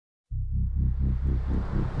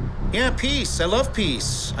Yeah, peace. I love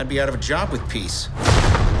peace. I'd be out of a job with peace.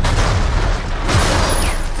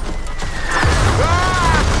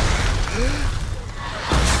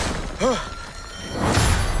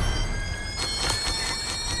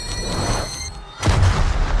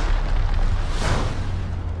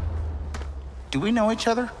 Do we know each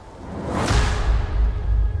other?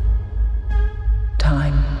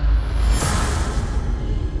 Time.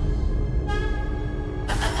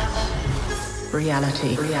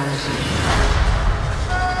 Reality.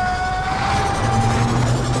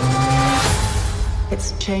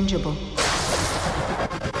 It's changeable.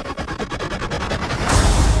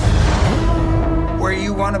 Where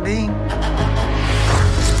you want to be?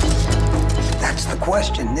 That's the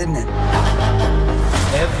question, isn't it?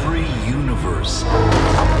 Every universe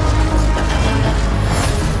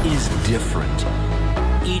is different.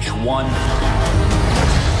 Each one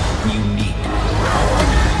unique.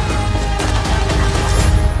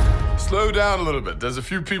 Slow down a little bit. There's a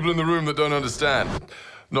few people in the room that don't understand.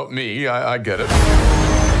 Not me, I get it.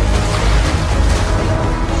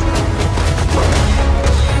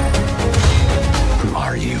 Who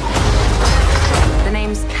are you? The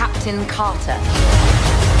name's Captain Carter.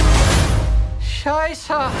 Scheiße!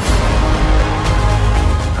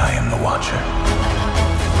 I am the Watcher.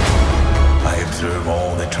 I observe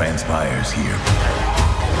all that transpires here.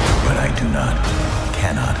 But I do not,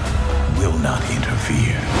 cannot, will not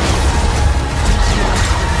interfere.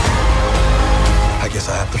 I guess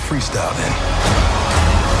I have to freestyle then.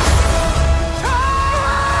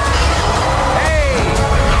 Hey!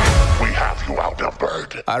 We have you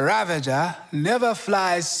outnumbered. A Ravager never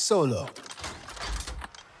flies solo.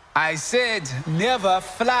 I said never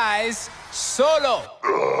flies solo.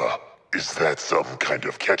 Is that some kind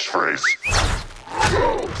of catchphrase?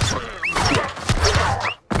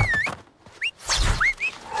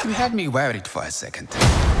 You had me worried for a second.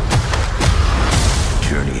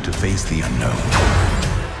 Journey to face the unknown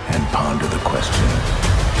and ponder the question,